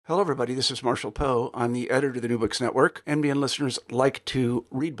Hello, everybody. This is Marshall Poe. I'm the editor of the New Books Network. NBN listeners like to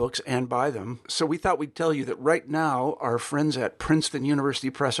read books and buy them. So we thought we'd tell you that right now, our friends at Princeton University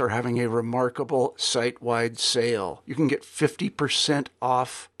Press are having a remarkable site-wide sale. You can get 50%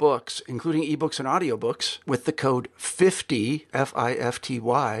 off books, including ebooks and audiobooks, with the code 50,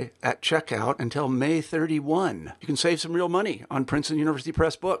 F-I-F-T-Y, at checkout until May 31. You can save some real money on Princeton University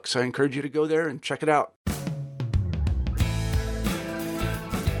Press books. I encourage you to go there and check it out.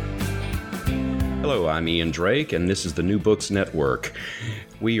 Hello, I'm Ian Drake, and this is the New Books Network.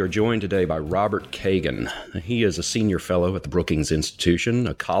 We are joined today by Robert Kagan. He is a senior fellow at the Brookings Institution,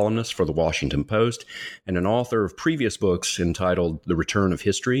 a columnist for the Washington Post, and an author of previous books entitled The Return of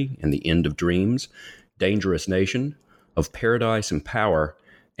History and the End of Dreams, Dangerous Nation, Of Paradise and Power,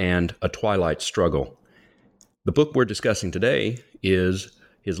 and A Twilight Struggle. The book we're discussing today is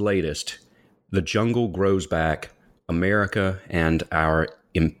his latest, The Jungle Grows Back, America and Our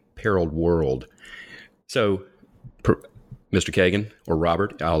Imperiled World. So, Mr. Kagan, or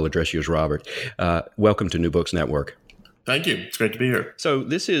Robert, I'll address you as Robert, welcome to New Books Network. Thank you. It's great to be here. So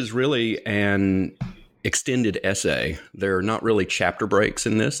this is really an extended essay. There are not really chapter breaks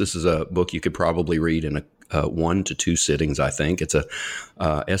in this. This is a book you could probably read in 1 to 2 sittings, I think. It's a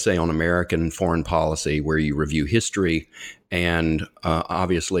essay on American foreign policy where you review history and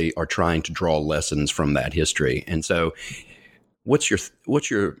obviously are trying to draw lessons from that history. And so what's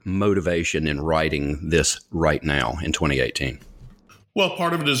your motivation in writing this right now in 2018? Well,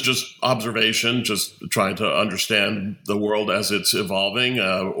 part of it is just observation, just trying to understand the world as it's evolving,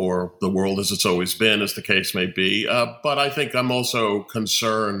 or the world as it's always been, as the case may be. But I think I'm also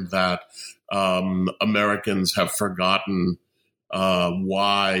concerned that Americans have forgotten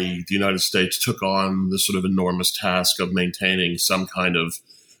why the United States took on this sort of enormous task of maintaining some kind of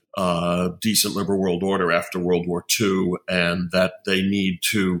decent liberal world order after World War II, and that they need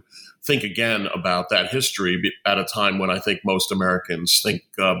to think again about that history at a time when I think most Americans think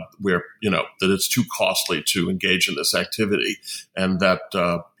that it's too costly to engage in this activity, and that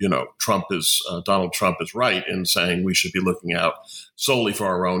Donald Trump is right in saying we should be looking out solely for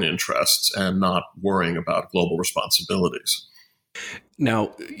our own interests and not worrying about global responsibilities.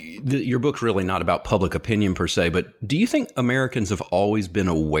 Now, your book's really not about public opinion per se, but do you think Americans have always been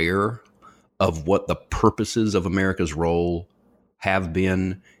aware of what the purposes of America's role have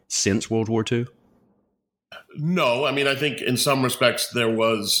been since World War II? No, I mean, I think in some respects there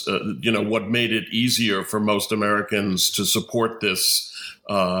was, what made it easier for most Americans to support this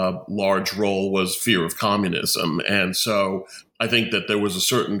large role was fear of communism. And so I think that there was a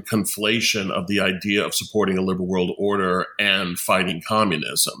certain conflation of the idea of supporting a liberal world order and fighting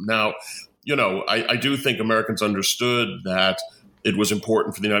communism. Now, I do think Americans understood that it was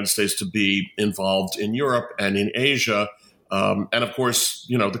important for the United States to be involved in Europe and in Asia. And of course,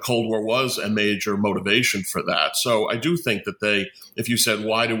 the Cold War was a major motivation for that. So I do think that if you said,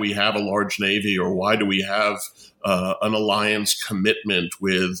 why do we have a large Navy, or why do we have an alliance commitment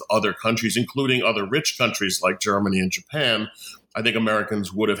with other countries, including other rich countries like Germany and Japan, I think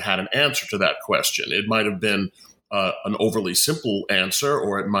Americans would have had an answer to that question. It might have been an overly simple answer,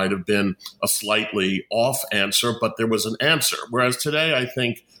 or it might have been a slightly off answer, but there was an answer. Whereas today, I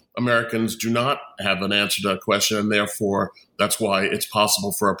think Americans do not have an answer to that question, and therefore that's why it's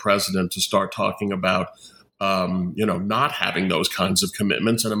possible for a president to start talking about not having those kinds of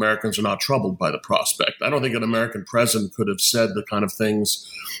commitments, and Americans are not troubled by the prospect. I don't think an American president could have said the kind of things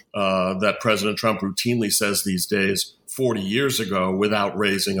that President Trump routinely says these days 40 years ago without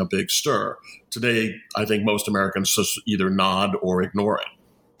raising a big stir. Today, I think most Americans just either nod or ignore it.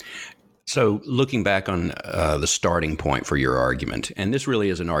 So looking back on the starting point for your argument, and this really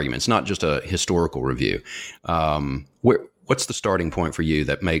is an argument, it's not just a historical review. What's the starting point for you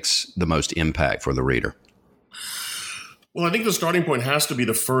that makes the most impact for the reader? Well, I think the starting point has to be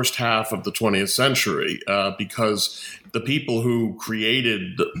the first half of the 20th century, because the people who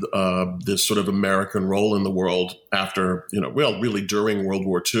created this sort of American role in the world after, really during World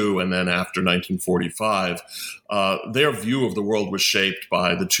War II and then after 1945, their view of the world was shaped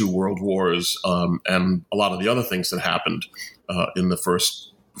by the 2 world wars and a lot of the other things that happened in the first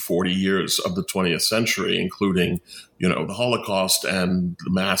 40 years of the 20th century, including, the Holocaust and the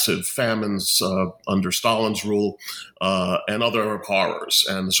massive famines under Stalin's rule and other horrors,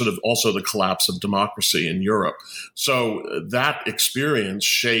 and sort of also the collapse of democracy in Europe. So that experience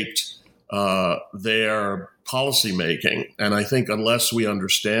shaped their policymaking. And I think unless we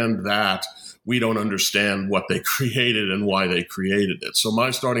understand that, we don't understand what they created and why they created it. So my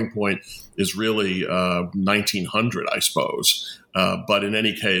starting point is really 1900, I suppose. But in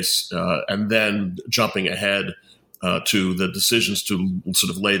any case, and then jumping ahead to the decisions to sort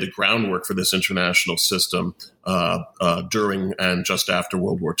of lay the groundwork for this international system during and just after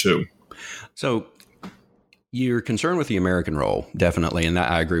World War II. So you're concerned with the American role, definitely, and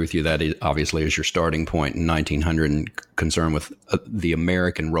I agree with you. That obviously is your starting point in 1900, and concerned with the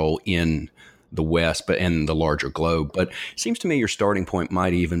American role in the West, but in the larger globe. But it seems to me your starting point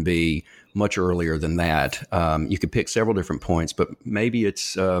might even be much earlier than that. You could pick several different points, but maybe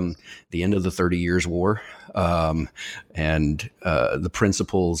it's the end of the 30 Years' War and the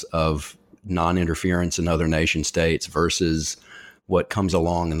principles of non-interference in other nation states versus what comes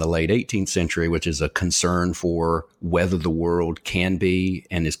along in the late 18th century, which is a concern for whether the world can be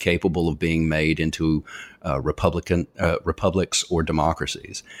and is capable of being made into republics or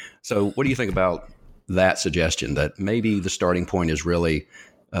democracies. So what do you think about that suggestion that maybe the starting point is really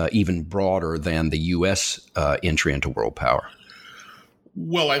even broader than the U.S. Entry into world power?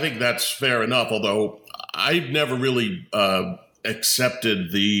 Well, I think that's fair enough, although I've never really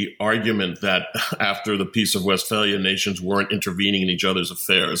accepted the argument that after the Peace of Westphalia, nations weren't intervening in each other's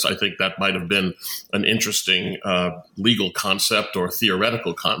affairs. I think that might have been an interesting legal concept or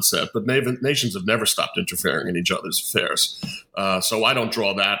theoretical concept, but nations have never stopped interfering in each other's affairs. So I don't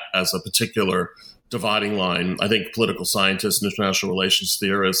draw that as a particular dividing line. I think political scientists and international relations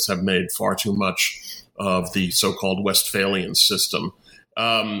theorists have made far too much of the so-called Westphalian system.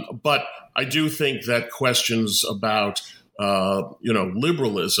 But I do think that questions about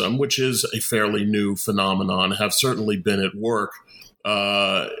liberalism, which is a fairly new phenomenon, have certainly been at work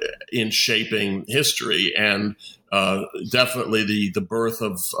in shaping history, and definitely the birth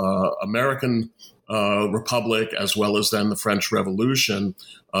of American Republic, as well as then the French Revolution,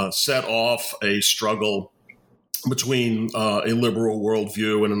 set off a struggle between a liberal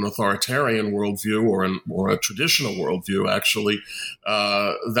worldview and an authoritarian worldview, or a traditional worldview, actually,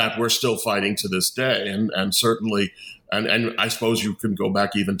 that we're still fighting to this day, and certainly. And I suppose you can go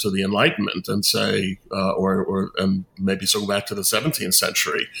back even to the Enlightenment and say, and maybe so back to the 17th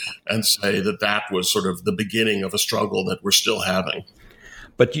century and say that was sort of the beginning of a struggle that we're still having.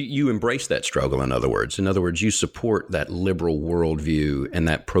 But you embrace that struggle, in other words. In other words, you support that liberal worldview and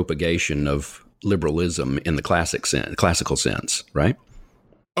that propagation of liberalism in the classical sense, right?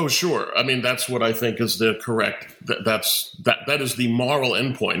 Oh, sure. I mean, that's what I think is the correct. That is the moral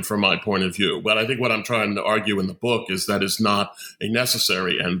endpoint from my point of view. But I think what I'm trying to argue in the book is that is not a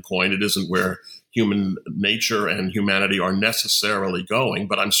necessary endpoint. It isn't where human nature and humanity are necessarily going.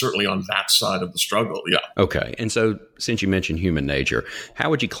 But I'm certainly on that side of the struggle. Yeah. Okay. And so, since you mentioned human nature, how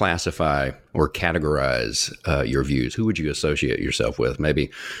would you classify or categorize your views? Who would you associate yourself with?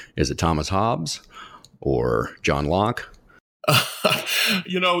 Maybe is it Thomas Hobbes or John Locke?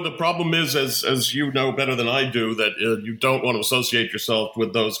 The problem is, as you know better than I do, that you don't want to associate yourself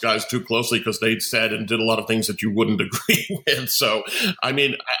with those guys too closely because they said and did a lot of things that you wouldn't agree with. So, I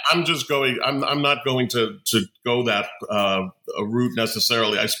mean, I'm not going to go that route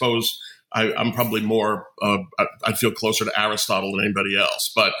necessarily. I suppose I'm probably more, I feel closer to Aristotle than anybody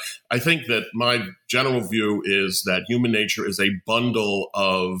else. But I think that my general view is that human nature is a bundle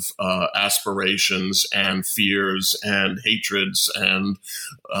of aspirations and fears and hatreds and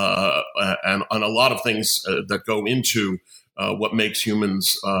a lot of things that go into what makes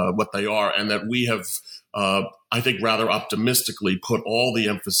humans what they are, and that we have I think rather optimistically put all the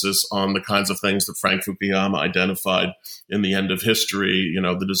emphasis on the kinds of things that Frank Fukuyama identified in The End of History,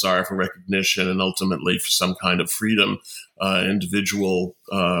 the desire for recognition and ultimately for some kind of freedom, individual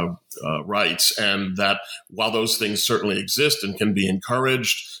rights. And that while those things certainly exist and can be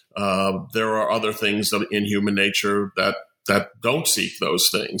encouraged, there are other things in human nature that don't seek those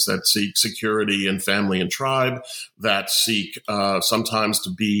things, that seek security and family and tribe, that seek sometimes to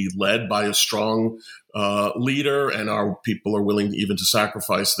be led by a strong leader, and our people are willing even to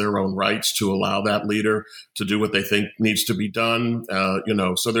sacrifice their own rights to allow that leader to do what they think needs to be done.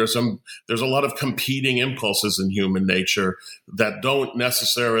 So there's a lot of competing impulses in human nature that don't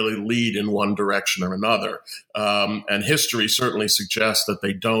necessarily lead in one direction or another. And history certainly suggests that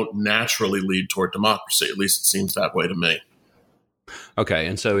they don't naturally lead toward democracy. At least it seems that way to me. Okay.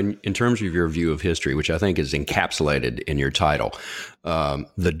 And so in terms of your view of history, which I think is encapsulated in your title,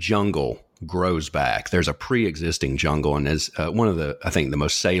 the jungle grows back. There's a pre-existing jungle. And as one of the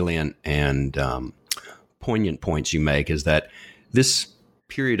most salient and poignant points you make is that this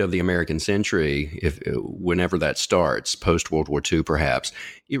period of the American century, whenever that starts, post-World War II perhaps,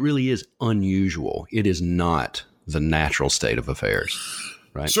 it really is unusual. It is not the natural state of affairs.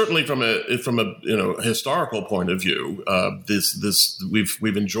 Right. Certainly, from a historical point of view,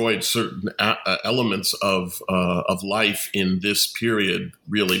 we've enjoyed certain elements of life in this period,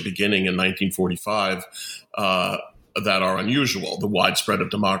 really beginning in 1945, that are unusual: the widespread of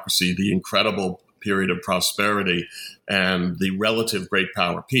democracy, the incredible period of prosperity, and the relative great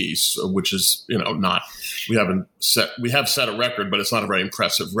power peace, which is, not, we have set a record, but it's not a very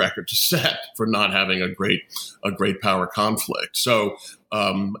impressive record to set for not having a great power conflict. So,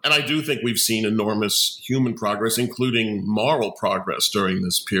 and I do think we've seen enormous human progress, including moral progress during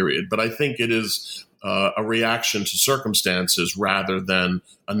this period. But I think it is a reaction to circumstances rather than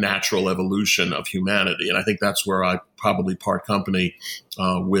a natural evolution of humanity. And I think that's where I probably part company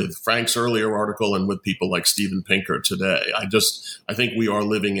with Frank's earlier article and with people like Steven Pinker today. I think we are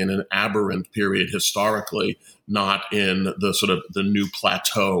living in an aberrant period historically, not in the sort of the new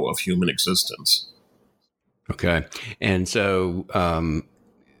plateau of human existence. Okay. And so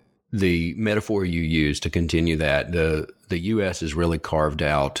the metaphor you use to continue that, the U.S. has really carved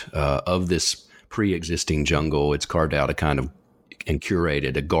out of this pre-existing jungle. It's carved out a kind of and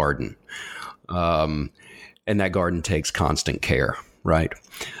curated a garden. And that garden takes constant care, right?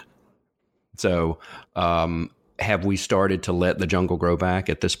 So have we started to let the jungle grow back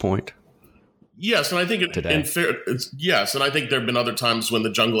at this point? Yes, and I think yes, and I think there have been other times when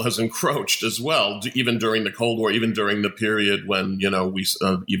the jungle has encroached as well, even during the Cold War, even during the period when we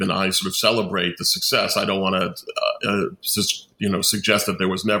even I sort of celebrate the success. I don't want to suggest that there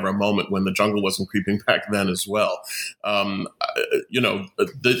was never a moment when the jungle wasn't creeping back then as well. The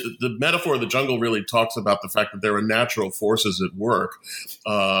metaphor of the jungle really talks about the fact that there are natural forces at work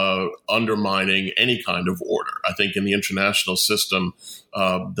undermining any kind of order. I think in the international system,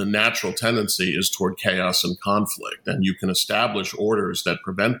 the natural tendency is toward chaos and conflict, and you can establish orders that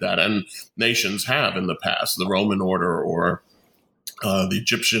prevent that. And nations have in the past, the Roman order or the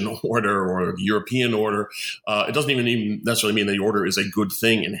Egyptian order or the European order. It doesn't even necessarily mean the order is a good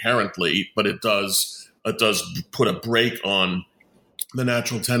thing inherently, but it does put a brake on the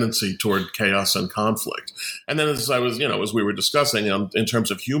natural tendency toward chaos and conflict. And then as we were discussing in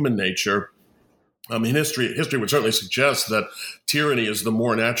terms of human nature, history would certainly suggest that tyranny is the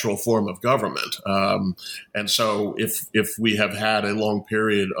more natural form of government. And so if we have had a long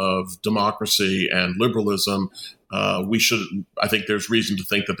period of democracy and liberalism, I think there's reason to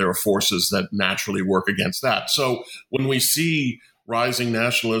think that there are forces that naturally work against that. So when we see rising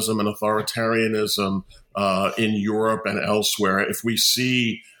nationalism and authoritarianism in Europe and elsewhere, if we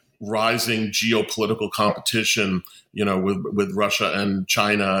see rising geopolitical competition, with Russia and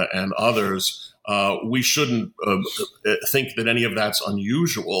China and others, we shouldn't think that any of that's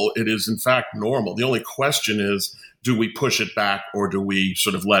unusual. It is, in fact, normal. The only question is, do we push it back or do we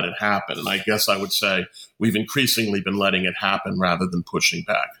sort of let it happen? And I guess I would say we've increasingly been letting it happen rather than pushing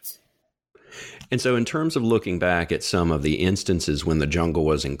back. And so in terms of looking back at some of the instances when the jungle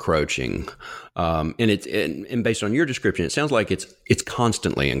was encroaching, and based on your description, it sounds like it's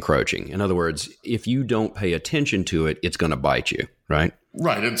constantly encroaching. In other words, if you don't pay attention to it, it's going to bite you, right?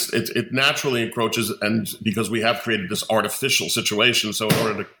 Right. It naturally encroaches, and because we have created this artificial situation. So in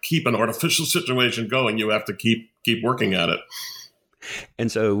order to keep an artificial situation going, you have to keep working at it. And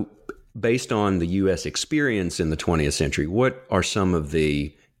so based on the U.S. experience in the 20th century, what are some of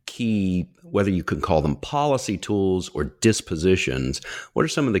the key, whether you can call them policy tools or dispositions, what are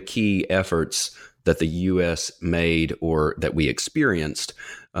some of the key efforts that the U.S. made or that we experienced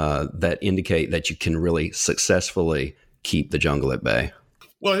that indicate that you can really successfully keep the jungle at bay?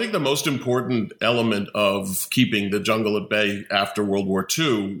 Well, I think the most important element of keeping the jungle at bay after World War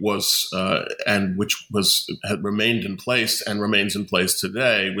II was, and which had remained in place and remains in place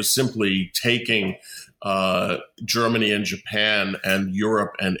today, was simply taking Germany and Japan and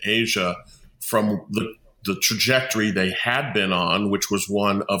Europe and Asia from the trajectory they had been on, which was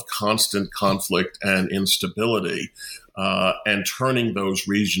one of constant conflict and instability, and turning those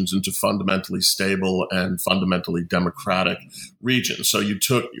regions into fundamentally stable and fundamentally democratic regions. So you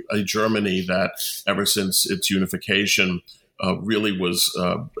took a Germany that, ever since its unification, really was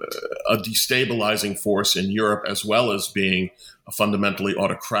a destabilizing force in Europe, as well as being fundamentally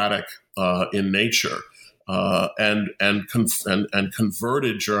autocratic in nature. And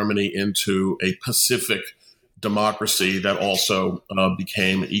converted Germany into a Pacific democracy that also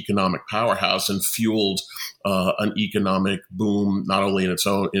became an economic powerhouse and fueled an economic boom, not only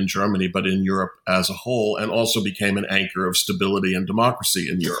in Germany, but in Europe as a whole, and also became an anchor of stability and democracy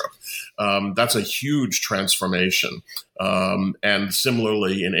in Europe. That's a huge transformation. And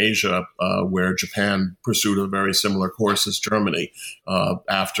similarly in Asia, where Japan pursued a very similar course as Germany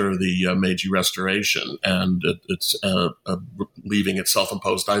after the Meiji Restoration and it's leaving its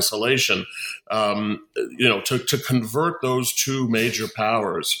self-imposed isolation, to convert those two major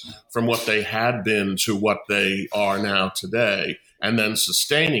powers from what they had been to what they are now today, and then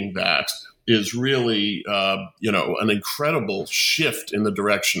sustaining that is really, an incredible shift in the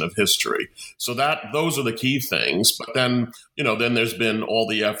direction of history. So those are the key things. But then, then there's been all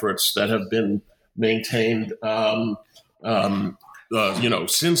the efforts that have been maintained,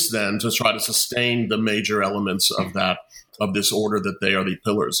 since then to try to sustain the major elements of this order that they are the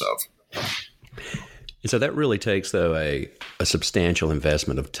pillars of. And so that really takes, though, a substantial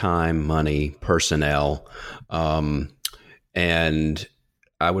investment of time, money, personnel. And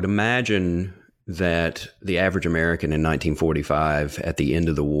I would imagine that the average American in 1945, at the end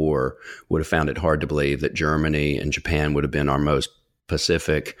of the war, would have found it hard to believe that Germany and Japan would have been our most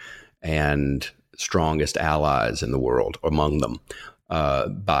pacific and strongest allies in the world, among them,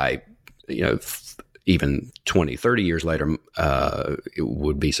 by, even 20, 30 years later, it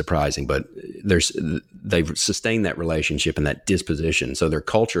would be surprising, but they've sustained that relationship and that disposition. So their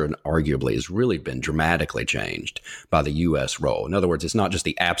culture arguably has really been dramatically changed by the U.S. role. In other words, it's not just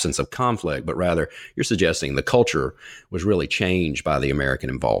the absence of conflict, but rather you're suggesting the culture was really changed by the American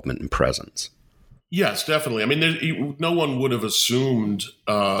involvement and presence. Yes, definitely. I mean, no one would have assumed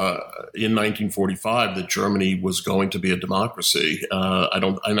in 1945 that Germany was going to be a democracy.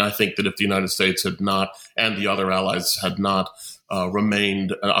 I think that if the United States had not, and the other allies had not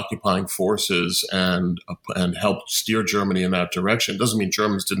remained occupying forces and helped steer Germany in that direction, it doesn't mean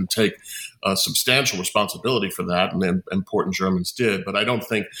Germans didn't take substantial responsibility for that, and important Germans did. But I don't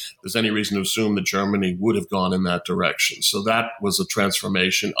think there's any reason to assume that Germany would have gone in that direction. So that was a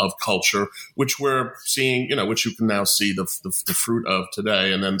transformation of culture, which we're seeing, which you can now see the fruit of today.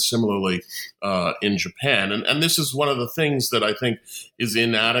 And then similarly in Japan. And this is one of the things that I think is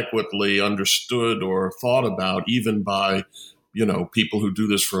inadequately understood or thought about, even by people who do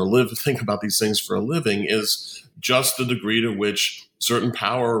this for a living, think about these things for a living, is just the degree to which certain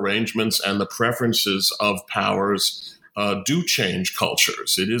power arrangements and the preferences of powers do change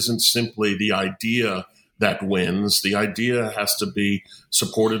cultures. It isn't simply the idea that wins. The idea has to be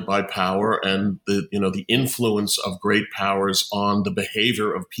supported by power, and the influence of great powers on the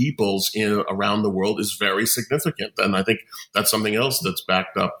behavior of peoples around the world is very significant. And I think that's something else that's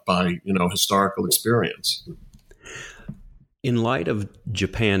backed up by historical experience. In light of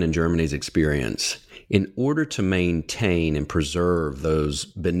Japan and Germany's experience, in order to maintain and preserve those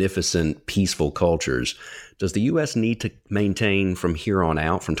beneficent, peaceful cultures, does the U.S. need to maintain from here on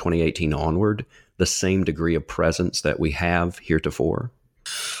out, from 2018 onward, the same degree of presence that we have heretofore?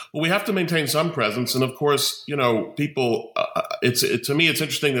 Well, we have to maintain some presence, and of course, people. To me, it's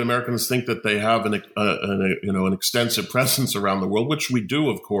interesting that Americans think that they have an extensive presence around the world, which we do,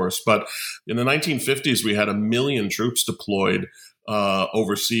 of course. But in the 1950s, we had 1 million troops deployed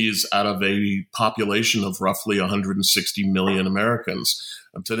overseas out of a population of roughly 160 million Americans.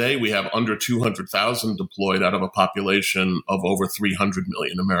 And today, we have under 200,000 deployed out of a population of over 300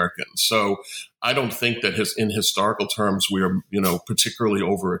 million Americans. So I don't think that in historical terms we are, particularly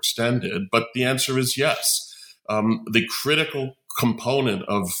overextended. But the answer is yes. The critical component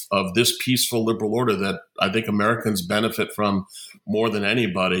of this peaceful liberal order that I think Americans benefit from more than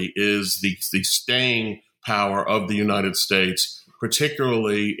anybody is the staying power of the United States,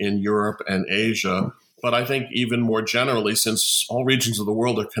 particularly in Europe and Asia. But I think even more generally, since all regions of the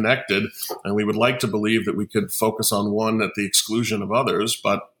world are connected, and we would like to believe that we could focus on one at the exclusion of others,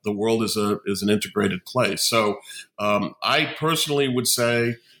 but the world is an integrated place. So I personally would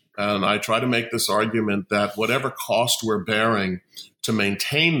say, and I try to make this argument, that whatever cost we're bearing to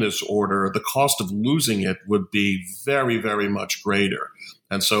maintain this order, the cost of losing it would be very, very much greater.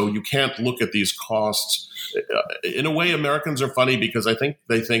 And so you can't look at these costs. In a way, Americans are funny because I think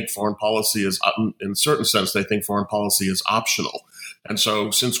they think foreign policy is, in a certain sense, they think foreign policy is optional. And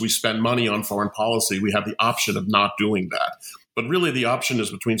so since we spend money on foreign policy, we have the option of not doing that. But really, the option is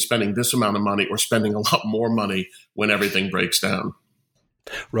between spending this amount of money or spending a lot more money when everything breaks down.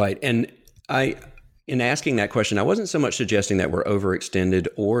 Right. And in asking that question, I wasn't so much suggesting that we're overextended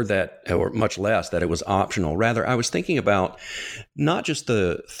or much less that it was optional. Rather, I was thinking about not just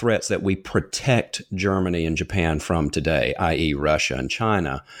the threats that we protect Germany and Japan from today, i.e. Russia and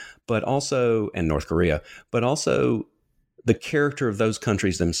China, but also, and North Korea, but also the character of those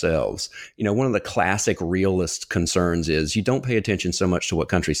countries themselves. One of the classic realist concerns is you don't pay attention so much to what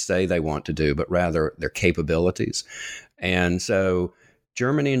countries say they want to do, but rather their capabilities. And so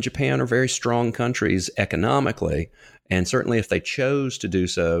Germany and Japan are very strong countries economically, and certainly if they chose to do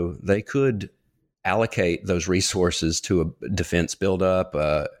so, they could allocate those resources to a defense buildup,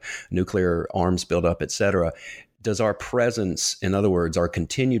 nuclear arms buildup, et cetera. does our presence, in other words, our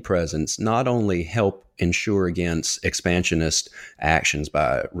continued presence, not only help ensure against expansionist actions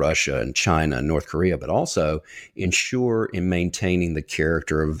by Russia and China and North Korea, but also ensure in maintaining the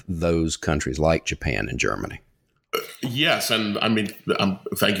character of those countries like Japan and Germany? Yes, and I mean,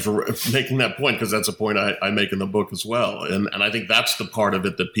 thank you for making that point, because that's a point I make in the book as well. And I think that's the part of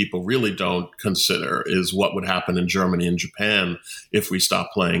it that people really don't consider, is what would happen in Germany and Japan if we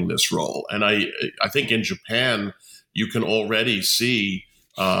stop playing this role. And I think in Japan, you can already see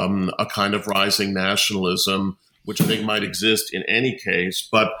a kind of rising nationalism, which I think might exist in any case,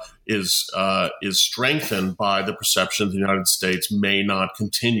 but is strengthened by the perception that the United States may not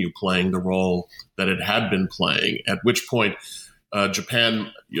continue playing the role that it had been playing, at which point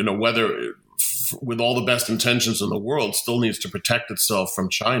Japan, whether with all the best intentions in the world, still needs to protect itself from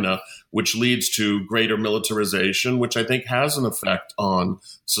China, which leads to greater militarization, which I think has an effect on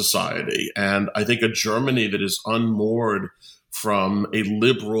society. And I think a Germany that is unmoored from a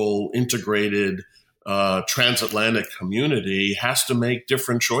liberal, integrated transatlantic community has to make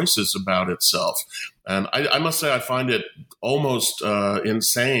different choices about itself. And I must say, I find it almost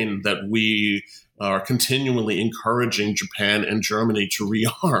insane that we are continually encouraging Japan and Germany to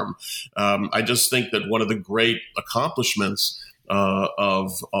rearm. I just think that one of the great accomplishments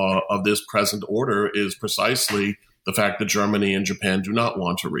of this present order is precisely the fact that Germany and Japan do not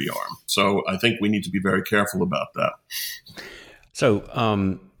want to rearm. So I think we need to be very careful about that.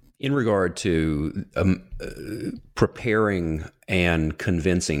 So, in regard to preparing and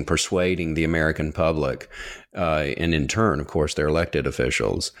convincing, persuading the American public, and in turn, of course, their elected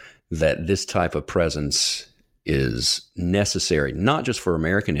officials, that this type of presence is necessary, not just for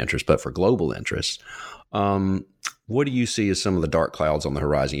American interests, but for global interests. What do you see as some of the dark clouds on the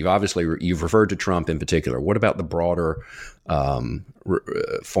horizon? You've referred to Trump in particular. What about the broader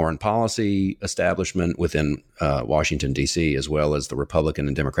foreign policy establishment within Washington, D.C., as well as the Republican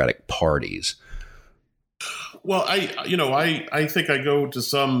and Democratic parties? Well, I think I go to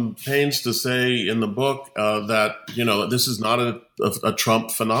some pains to say in the book that, this is not a Trump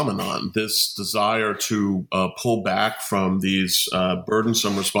phenomenon. This desire to pull back from these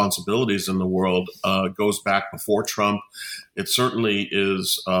burdensome responsibilities in the world goes back before Trump. It certainly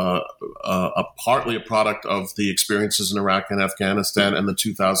is partly a product of the experiences in Iraq and Afghanistan and the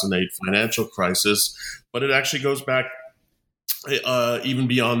 2008 financial crisis, but it actually goes back even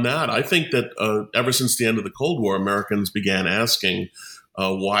beyond that. I think that ever since the end of the Cold War, Americans began asking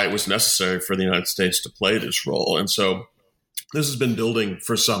why it was necessary for the United States to play this role. And so this has been building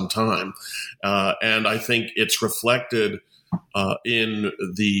for some time. And I think it's reflected in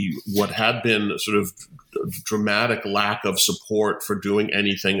what had been sort of dramatic lack of support for doing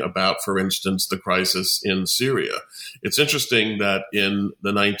anything about, for instance, the crisis in Syria. It's interesting that in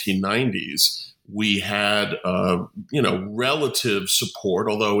the 1990s, we had, relative support,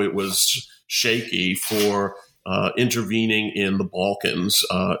 although it was shaky, for intervening in the Balkans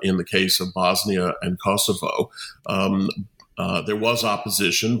in the case of Bosnia and Kosovo. There was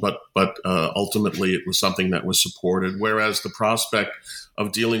opposition, but ultimately it was something that was supported. Whereas the prospect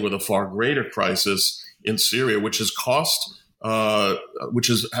of dealing with a far greater crisis in Syria, which has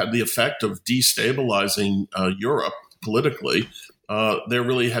had the effect of destabilizing Europe politically, there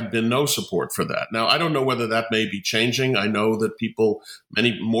really had been no support for that. Now, I don't know whether that may be changing. I know that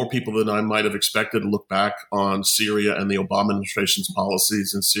many more people than I might have expected, look back on Syria and the Obama administration's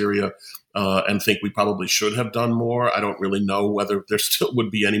policies in Syria and think we probably should have done more. I don't really know whether there still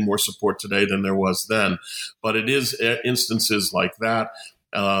would be any more support today than there was then. But it is instances like that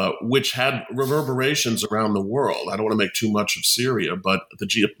which had reverberations around the world. I don't want to make too much of Syria, but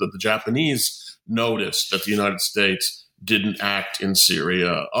the Japanese noticed that the United States didn't act in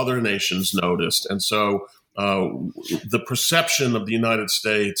Syria. Other nations noticed. And so the perception of the United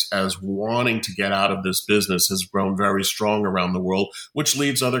States as wanting to get out of this business has grown very strong around the world, which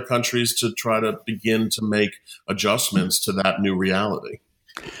leads other countries to try to begin to make adjustments to that new reality.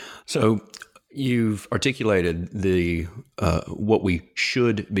 So you've articulated what we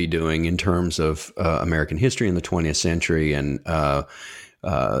should be doing in terms of American history in the 20th century and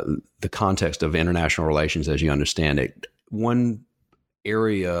the context of international relations as you understand it. One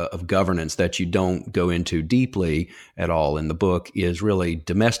area of governance that you don't go into deeply at all in the book is really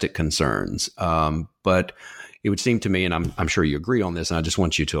domestic concerns. But it would seem to me, and I'm sure you agree on this, and I just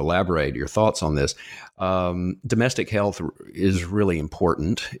want you to elaborate your thoughts on this. Domestic health is really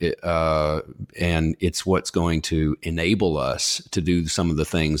important, and it's what's going to enable us to do some of the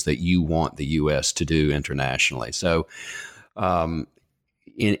things that you want the U.S. to do internationally. So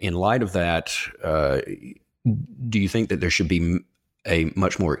in light of that, do you think that there should be a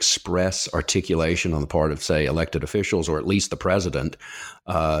much more express articulation on the part of, say, elected officials, or at least the president,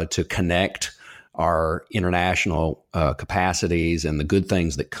 to connect our international capacities and the good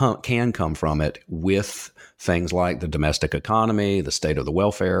things that can come from it with things like the domestic economy, the state of the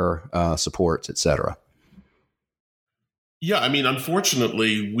welfare supports, et cetera. Yeah, I mean,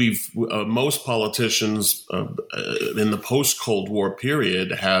 unfortunately, most politicians in the post-Cold War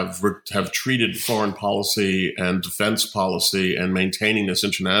period have treated foreign policy and defense policy and maintaining this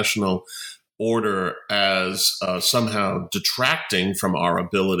international order as somehow detracting from our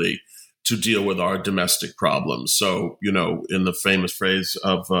ability to deal with our domestic problems. So, in the famous phrase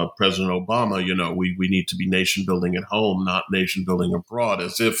of President Obama, we need to be nation building at home, not nation building abroad,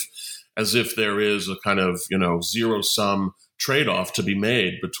 as if there is a kind of, zero-sum trade-off to be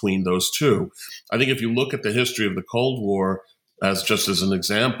made between those two. I think if you look at the history of the Cold War, just as an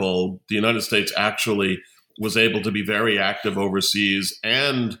example, the United States actually was able to be very active overseas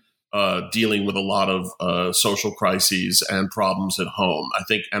and dealing with a lot of social crises and problems at home. I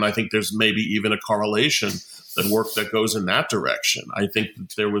think there's maybe even a correlation that goes in that direction. I think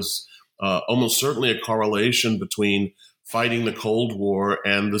that there was almost certainly a correlation between fighting the Cold War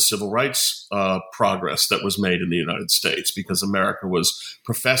and the civil rights progress that was made in the United States, because America was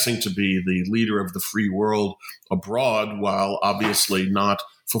professing to be the leader of the free world abroad while obviously not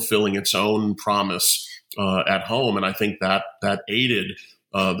fulfilling its own promise at home. And I think that aided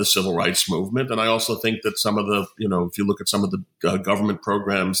the civil rights movement. And I also think that some of the, if you look at some of the government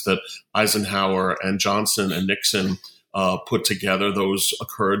programs that Eisenhower and Johnson and Nixon put together, those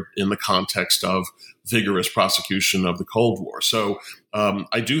occurred in the context of vigorous prosecution of the Cold War. So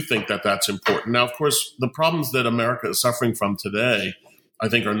I do think that that's important. Now, of course, the problems that America is suffering from today, I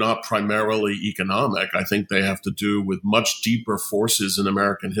think, are not primarily economic. I think they have to do with much deeper forces in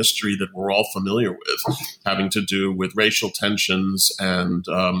American history that we're all familiar with, having to do with racial tensions and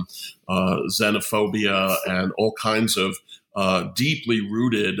xenophobia and all kinds of deeply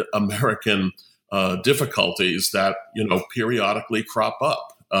rooted American difficulties that, periodically crop up.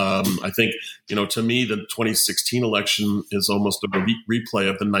 I think, to me, the 2016 election is almost a replay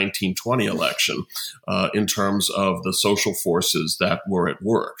of the 1920 election in terms of the social forces that were at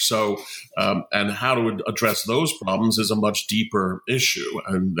work. So, and how to address those problems is a much deeper issue.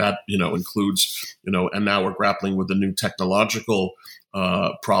 And that, includes, and now we're grappling with the new technological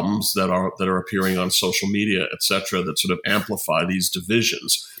problems that are appearing on social media, et cetera, that sort of amplify these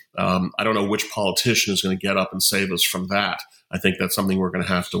divisions. I don't know which politician is going to get up and save us from that. I think that's something we're going to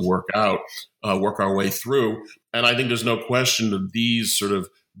have to work our way through. And I think there's no question that these sort of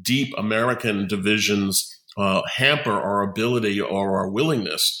deep American divisions hamper our ability or our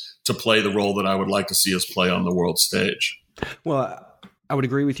willingness to play the role that I would like to see us play on the world stage. Well, I would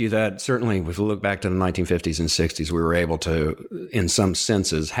agree with you that certainly if we look back to the 1950s and 60s, we were able to, in some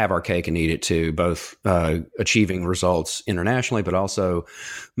senses, have our cake and eat it too, both achieving results internationally, but also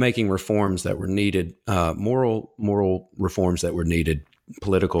making reforms that were needed, moral reforms that were needed,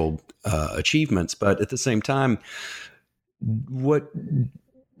 political achievements. But at the same time, what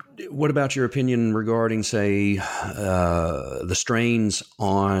about your opinion regarding, say, the strains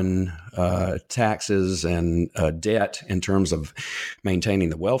on taxes and debt in terms of maintaining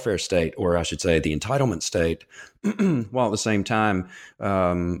the welfare state, or I should say the entitlement state, while at the same time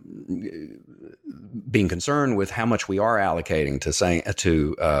being concerned with how much we are allocating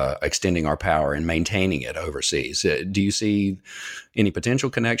to extending our power and maintaining it overseas? Do you see any potential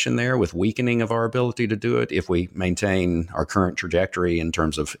connection there with weakening of our ability to do it if we maintain our current trajectory in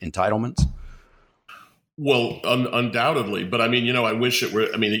terms of entitlements? Well, undoubtedly. But I mean, I wish it were.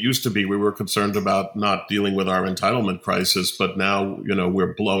 I mean, it used to be we were concerned about not dealing with our entitlement crisis, but now,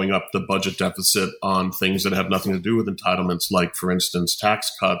 we're blowing up the budget deficit on things that have nothing to do with entitlements, like, for instance,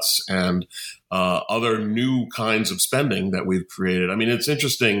 tax cuts and other new kinds of spending that we've created. I mean, it's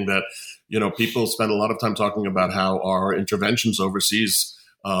interesting that, people spend a lot of time talking about how our interventions overseas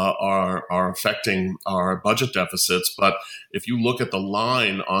are affecting our budget deficits. But if you look at the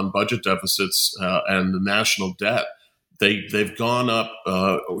line on budget deficits and the national debt, they've gone up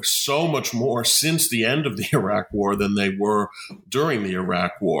so much more since the end of the Iraq War than they were during the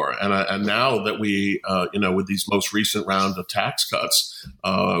Iraq War. And now that we, with these most recent round of tax cuts,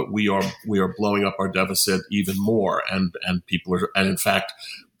 we are blowing up our deficit even more. And people are, and in fact,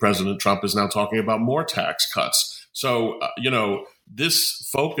 President Trump is now talking about more tax cuts. So, this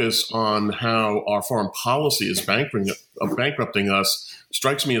focus on how our foreign policy is bankrupting us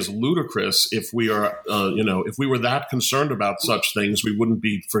strikes me as ludicrous. If we are, if we were that concerned about such things, we wouldn't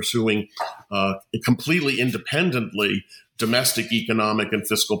be pursuing completely independently domestic economic and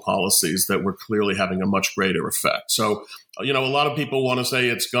fiscal policies that were clearly having a much greater effect. So, a lot of people want to say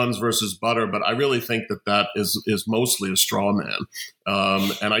it's guns versus butter, but I really think that is mostly a straw man.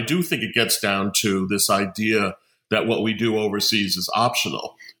 And I do think it gets down to this idea that what we do overseas is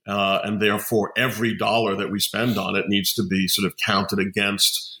optional. And therefore, every dollar that we spend on it needs to be sort of counted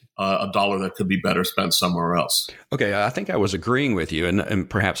against a dollar that could be better spent somewhere else. Okay, I think I was agreeing with you and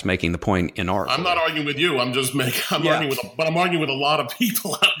perhaps making the point in art. I'm not arguing with you. Arguing with a lot of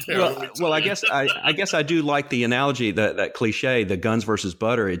people out there. Well, I guess I do like the analogy, that cliche, the guns versus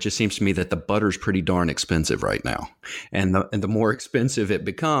butter. It just seems to me that the butter's pretty darn expensive right now, and the more expensive it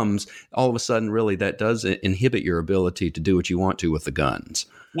becomes, all of a sudden, really, that does inhibit your ability to do what you want to with the guns.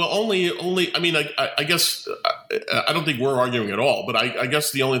 Well, only. I mean, I guess I don't think we're arguing at all. But I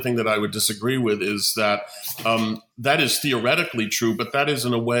guess the only thing that I would disagree with is that that is theoretically true, but that is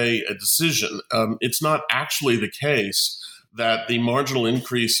in a way a decision. It's not actually the case that the marginal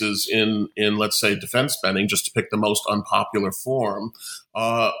increases in let's say defense spending, just to pick the most unpopular form,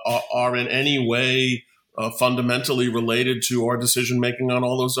 are in any way fundamentally related to our decision making on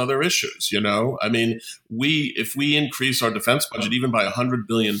all those other issues. I mean, if we increase our defense budget even by $100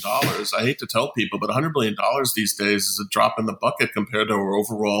 billion, I hate to tell people, but $100 billion these days is a drop in the bucket compared to our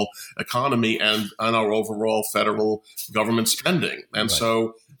overall economy and our overall federal government spending. And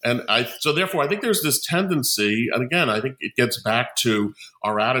right. So therefore, I think there's this tendency, and again, I think it gets back to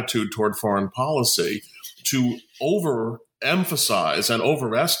our attitude toward foreign policy, to overemphasize and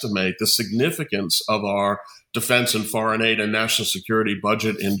overestimate the significance of our defense and foreign aid and national security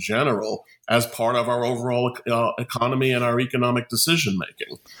budget in general as part of our overall economy and our economic decision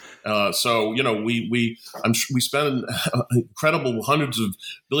making. We spend incredible hundreds of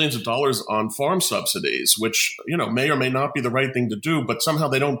billions of dollars on farm subsidies, which may or may not be the right thing to do, but somehow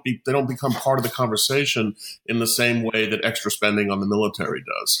they don't become part of the conversation in the same way that extra spending on the military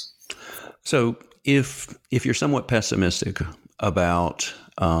does. So, if you're somewhat pessimistic about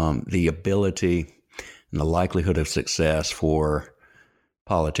the ability and the likelihood of success for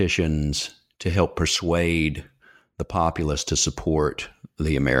politicians to help persuade the populace to support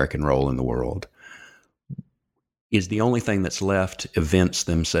the American role in the world, is the only thing that's left events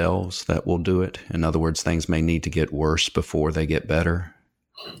themselves that will do it? In other words, things may need to get worse before they get better?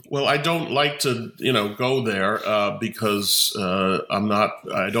 Well, I don't like to, go there because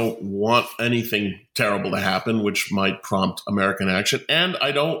I don't want anything terrible to happen, which might prompt American action. And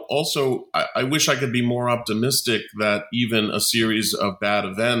I wish I could be more optimistic that even a series of bad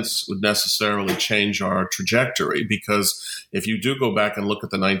events would necessarily change our trajectory. Because if you do go back and look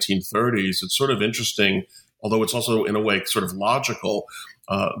at the 1930s, it's sort of interesting, although it's also in a way sort of logical,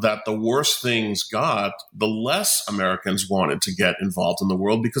 that the worse things got, the less Americans wanted to get involved in the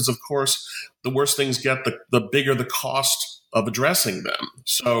world, because, of course, the worse things get, the bigger the cost of addressing them.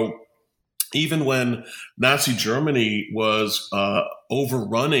 So even when Nazi Germany was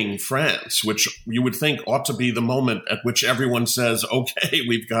overrunning France, which you would think ought to be the moment at which everyone says, okay,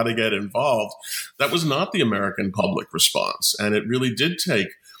 we've got to get involved, that was not the American public response. And it really did take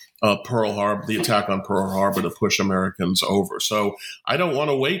Pearl Harbor, the attack on Pearl Harbor, to push Americans over. So I don't want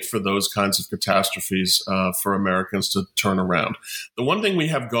to wait for those kinds of catastrophes for Americans to turn around. The one thing we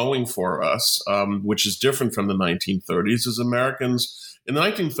have going for us, which is different from the 1930s, is in the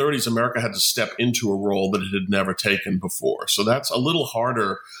 1930s, America had to step into a role that it had never taken before. So that's a little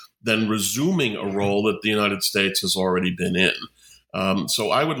harder than resuming a role that the United States has already been in. So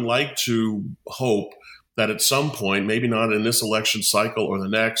I would like to hope that at some point, maybe not in this election cycle or the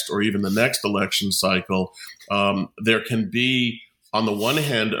next, or even the next election cycle, there can be, on the one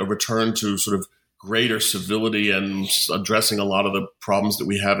hand, a return to sort of greater civility and addressing a lot of the problems that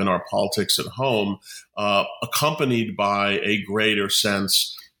we have in our politics at home, accompanied by a greater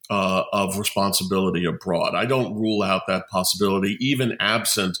sense of responsibility abroad. I don't rule out that possibility, even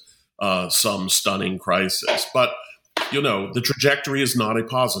absent some stunning crisis. But the trajectory is not a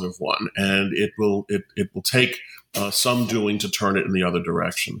positive one, and it will take some doing to turn it in the other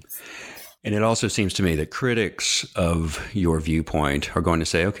direction. And it also seems to me that critics of your viewpoint are going to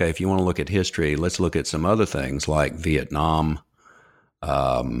say, okay, if you want to look at history, let's look at some other things like Vietnam,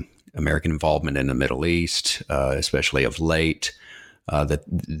 American involvement in the Middle East, especially of late, that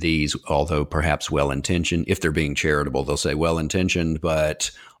these, although perhaps well-intentioned, if they're being charitable, they'll say well-intentioned,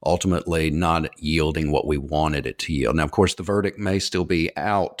 but ultimately not yielding what we wanted it to yield. Now, of course, the verdict may still be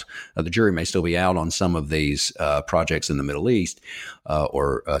out. The jury may still be out on some of these projects in the Middle East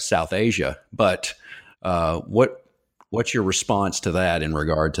or South Asia. But what's your response to that in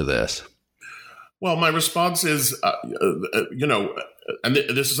regard to this? Well, my response is, and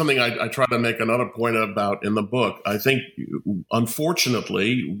this is something I try to make another point about in the book. I think,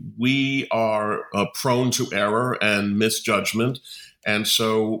 unfortunately, we are prone to error and misjudgment. And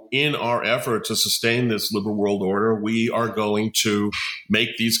so in our effort to sustain this liberal world order, we are going to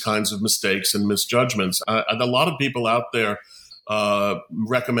make these kinds of mistakes and misjudgments. And a lot of people out there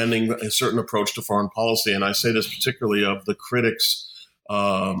recommending a certain approach to foreign policy, and I say this particularly of the critics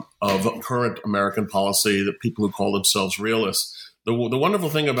of current American policy, the people who call themselves realists. The wonderful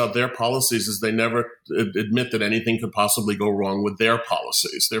thing about their policies is they never admit that anything could possibly go wrong with their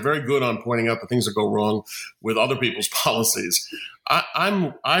policies. They're very good on pointing out the things that go wrong with other people's policies.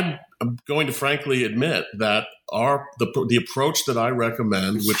 I'm going to frankly admit that the approach that I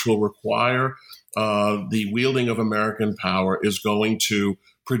recommend, which will require the wielding of American power, is going to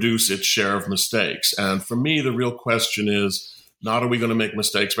produce its share of mistakes. And for me, the real question is, not are we going to make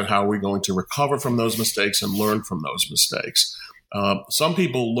mistakes, but how are we going to recover from those mistakes and learn from those mistakes? Some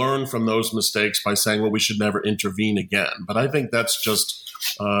people learn from those mistakes by saying, well, we should never intervene again. But I think that's just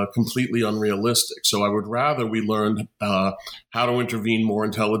completely unrealistic. So I would rather we learn how to intervene more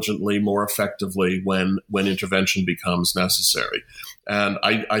intelligently, more effectively when intervention becomes necessary. And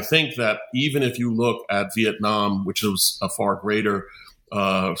I think that even if you look at Vietnam, which was a far greater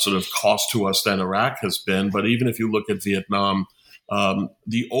sort of cost to us than Iraq has been, but even if you look at Vietnam,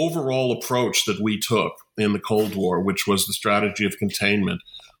 the overall approach that we took in the Cold War, which was the strategy of containment,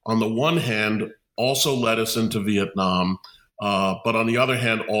 on the one hand, also led us into Vietnam, but on the other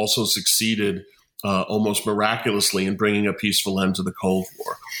hand, also succeeded almost miraculously in bringing a peaceful end to the Cold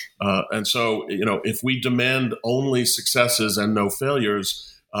War. And so, if we demand only successes and no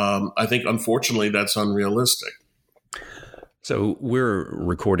failures, I think, unfortunately, that's unrealistic. So we're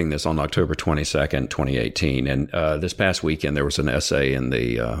recording this on October 22nd, 2018. And this past weekend, there was an essay in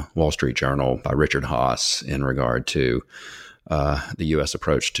the Wall Street Journal by Richard Haass in regard to the U.S.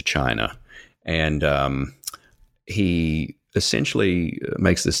 approach to China. And he essentially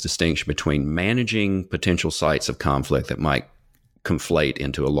makes this distinction between managing potential sites of conflict that might conflate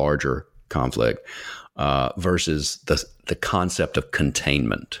into a larger conflict versus the concept of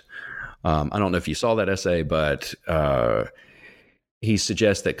containment. I don't know if you saw that essay, but he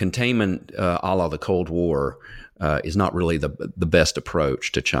suggests that containment, a la the Cold War, is not really the best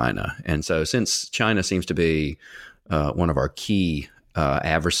approach to China. And so since China seems to be one of our key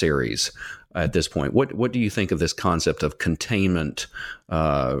adversaries at this point, what do you think of this concept of containment,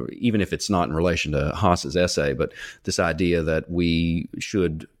 even if it's not in relation to Haass's essay, but this idea that we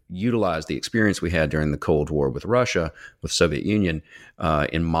should utilize the experience we had during the Cold War with Russia, with Soviet Union,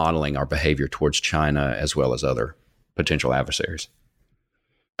 in modeling our behavior towards China as well as other potential adversaries?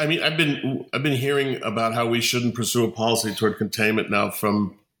 I mean, I've been hearing about how we shouldn't pursue a policy toward containment now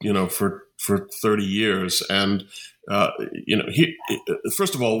from for 30 years, and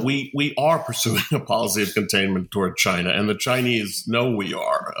first of all, we are pursuing a policy of containment toward China, and the Chinese know we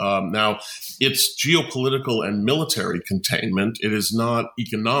are. Now, it's geopolitical and military containment. It is not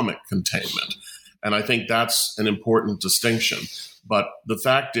economic containment, and I think that's an important distinction. But the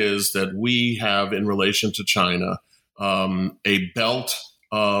fact is that we have, in relation to China, a belt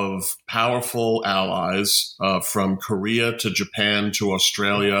of powerful allies from Korea to Japan to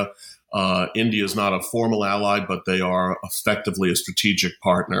Australia. India is not a formal ally, but they are effectively a strategic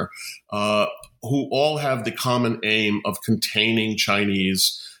partner, who all have the common aim of containing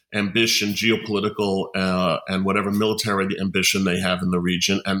Chinese ambition, geopolitical and whatever military ambition they have in the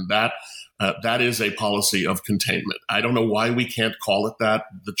region. And that is a policy of containment. I don't know why we can't call it that.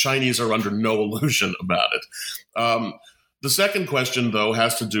 The Chinese are under no illusion about it. The second question, though,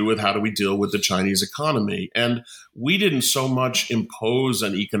 has to do with how do we deal with the Chinese economy. And we didn't so much impose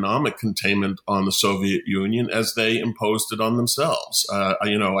an economic containment on the Soviet Union as they imposed it on themselves.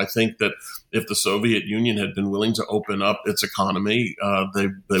 I think that if the Soviet Union had been willing to open up its economy,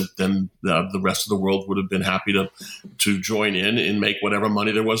 then the rest of the world would have been happy to join in and make whatever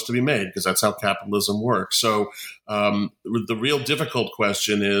money there was to be made, because that's how capitalism works. So the real difficult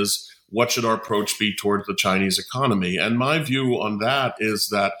question is, what should our approach be towards the Chinese economy? And my view on that is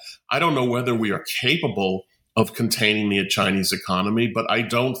that I don't know whether we are capable of containing the Chinese economy, but I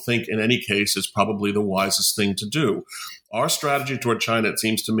don't think in any case it's probably the wisest thing to do. Our strategy toward China, it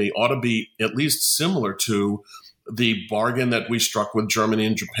seems to me, ought to be at least similar to the bargain that we struck with Germany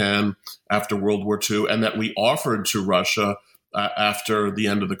and Japan after World War II and that we offered to Russia after the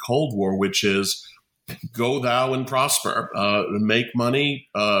end of the Cold War, which is go thou and prosper, make money,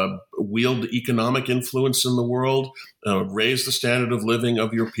 wield economic influence in the world, raise the standard of living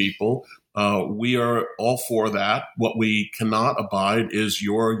of your people. We are all for that. What we cannot abide is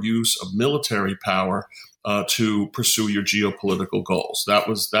your use of military power to pursue your geopolitical goals.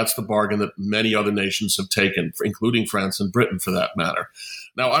 That's the bargain that many other nations have taken, including France and Britain, for that matter.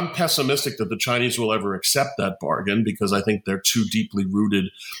 Now, I'm pessimistic that the Chinese will ever accept that bargain because I think they're too deeply rooted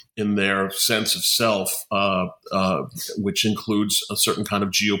in their sense of self, which includes a certain kind of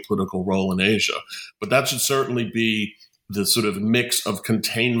geopolitical role in Asia. But that should certainly be the sort of mix of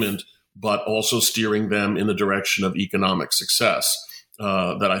containment, but also steering them in the direction of economic success.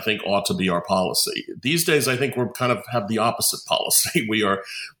 That I think ought to be our policy. These days, I think we're kind of have the opposite policy. We are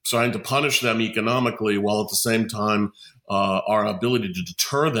trying to punish them economically while at the same time our ability to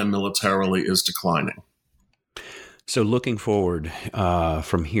deter them militarily is declining. So looking forward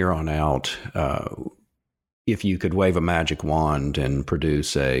from here on out, if you could wave a magic wand and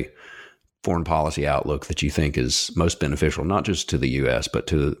produce a foreign policy outlook that you think is most beneficial, not just to the U.S., but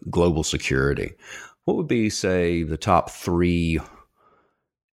to global security, what would be, say, the top 3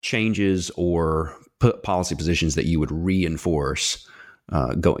 changes or policy positions that you would reinforce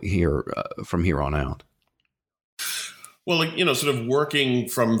going here from here on out? Well, sort of working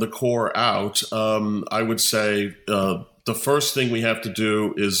from the core out, I would say the first thing we have to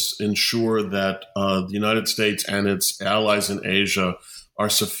do is ensure that the United States and its allies in Asia are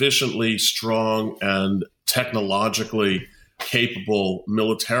sufficiently strong and technologically capable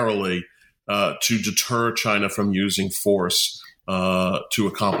militarily to deter China from using force to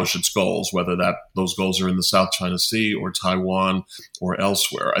accomplish its goals, whether those goals are in the South China Sea or Taiwan or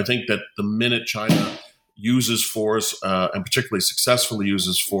elsewhere. I think that the minute China uses force, and particularly successfully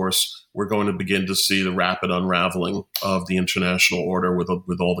uses force, we're going to begin to see the rapid unraveling of the international order with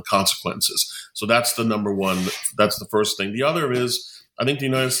all the consequences. So that's the number one. That's the first thing. The other is, I think the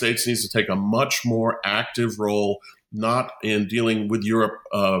United States needs to take a much more active role, not in dealing with Europe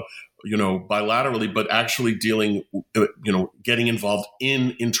bilaterally, but actually dealing, getting involved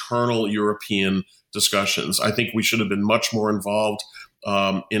in internal European discussions. I think we should have been much more involved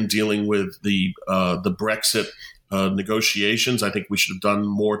in dealing with the Brexit negotiations. I think we should have done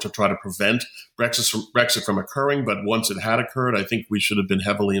more to try to prevent Brexit from occurring. But once it had occurred, I think we should have been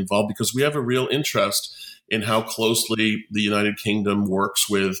heavily involved because we have a real interest in how closely the United Kingdom works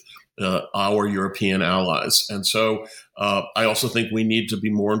with our European allies. And so I also think we need to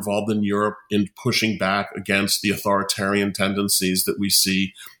be more involved in Europe in pushing back against the authoritarian tendencies that we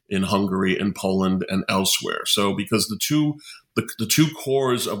see in Hungary and Poland and elsewhere. So because the two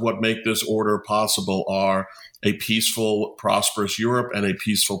cores of what make this order possible are a peaceful, prosperous Europe and a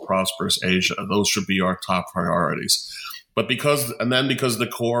peaceful, prosperous Asia. Those should be our top priorities. But because the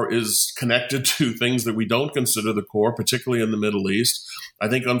core is connected to things that we don't consider the core, particularly in the Middle East, I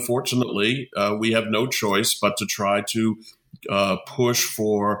think, unfortunately, we have no choice but to try to push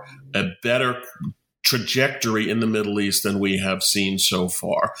for a better trajectory in the Middle East than we have seen so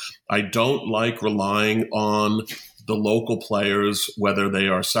far. I don't like relying on the local players, whether they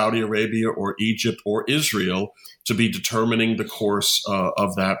are Saudi Arabia or Egypt or Israel, to be determining the course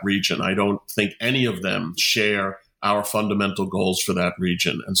of that region. I don't think any of them share our fundamental goals for that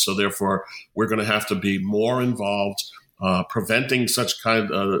region. And so therefore, we're going to have to be more involved, preventing such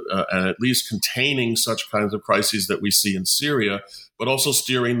and at least containing such kinds of crises that we see in Syria, but also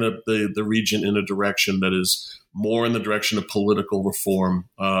steering the region in a direction that is more in the direction of political reform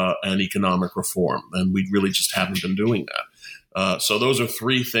and economic reform. And we really just haven't been doing that. So those are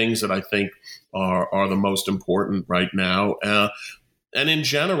 3 things that I think are the most important right now. And in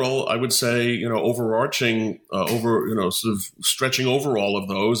general, I would say, overarching, sort of stretching over all of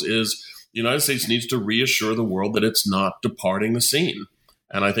those is the United States needs to reassure the world that it's not departing the scene.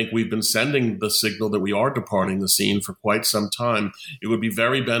 And I think we've been sending the signal that we are departing the scene for quite some time. It would be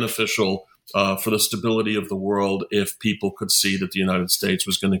very beneficial for the stability of the world if people could see that the United States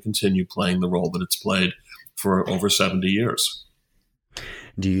was going to continue playing the role that it's played for over 70 years.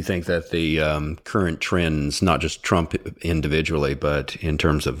 Do you think that the current trends, not just Trump individually, but in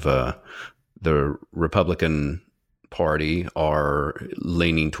terms of the Republican Party, are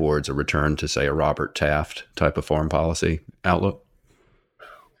leaning towards a return to, say, a Robert Taft type of foreign policy outlook?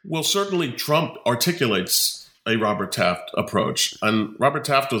 Well, certainly Trump articulates a Robert Taft approach. And Robert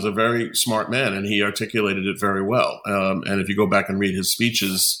Taft was a very smart man, and he articulated it very well. And if you go back and read his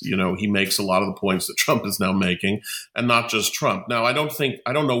speeches, he makes a lot of the points that Trump is now making, and not just Trump. Now, I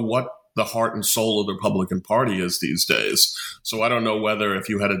don't know what the heart and soul of the Republican Party is these days. So I don't know whether if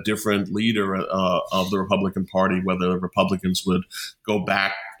you had a different leader of the Republican Party, whether the Republicans would go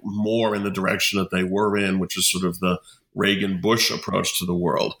back more in the direction that they were in, which is sort of the Reagan-Bush approach to the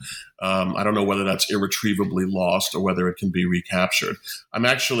world. I don't know whether that's irretrievably lost or whether it can be recaptured. I'm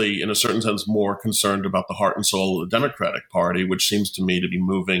actually, in a certain sense, more concerned about the heart and soul of the Democratic Party, which seems to me to be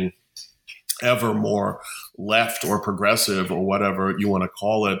moving ever more left or progressive or whatever you want to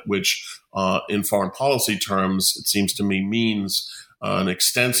call it, which in foreign policy terms, it seems to me means an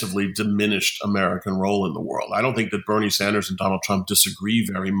extensively diminished American role in the world. I don't think that Bernie Sanders and Donald Trump disagree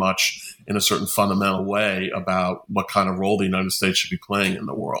very much in a certain fundamental way about what kind of role the United States should be playing in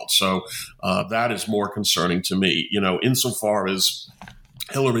the world. So that is more concerning to me. Insofar as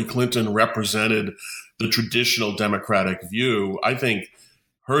Hillary Clinton represented the traditional Democratic view, I think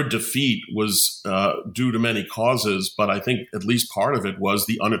her defeat was due to many causes, but I think at least part of it was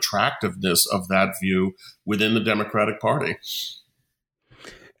the unattractiveness of that view within the Democratic Party.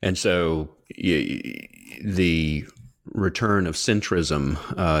 And so the return of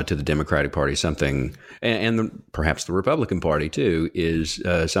centrism to the Democratic Party, something, and perhaps the Republican Party too, is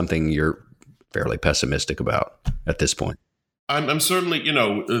something you're fairly pessimistic about at this point. I'm certainly,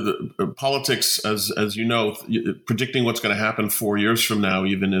 the politics, as you know, predicting what's going to happen 4 years from now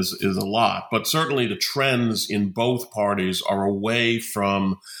even is a lot. But certainly the trends in both parties are away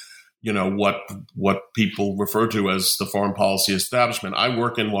from what people refer to as the foreign policy establishment. I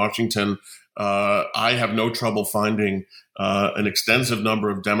work in Washington. I have no trouble finding an extensive number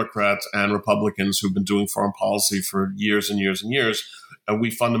of Democrats and Republicans who've been doing foreign policy for years and years and years. And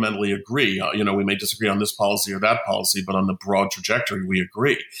we fundamentally agree. We may disagree on this policy or that policy, but on the broad trajectory, we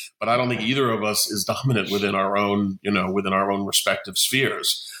agree. But I don't think either of us is dominant within our own respective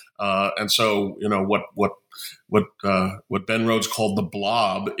spheres. And so, what Ben Rhodes called the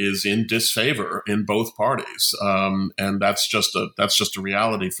blob is in disfavor in both parties, and that's just a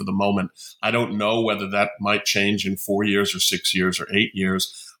reality for the moment. I don't know whether that might change in 4 years or 6 years or 8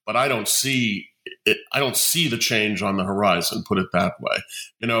 years, but I don't see it. I don't see the change on the horizon. Put it that way.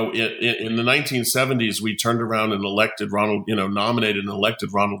 In the 1970s, we turned around and nominated and elected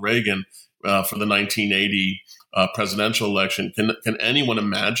Ronald Reagan for the 1980. Presidential election. Can anyone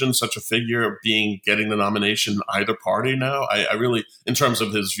imagine such a figure getting the nomination in either party now? I really, in terms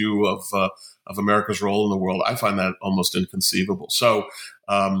of his view of America's role in the world, I find that almost inconceivable. So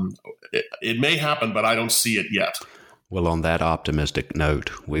it may happen, but I don't see it yet. Well, on that optimistic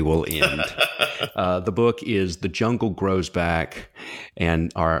note, we will end. The book is The Jungle Grows Back,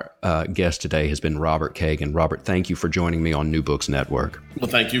 and our guest today has been Robert Kagan. Robert, thank you for joining me on New Books Network.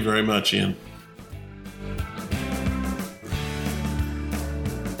 Well, thank you very much, Ian.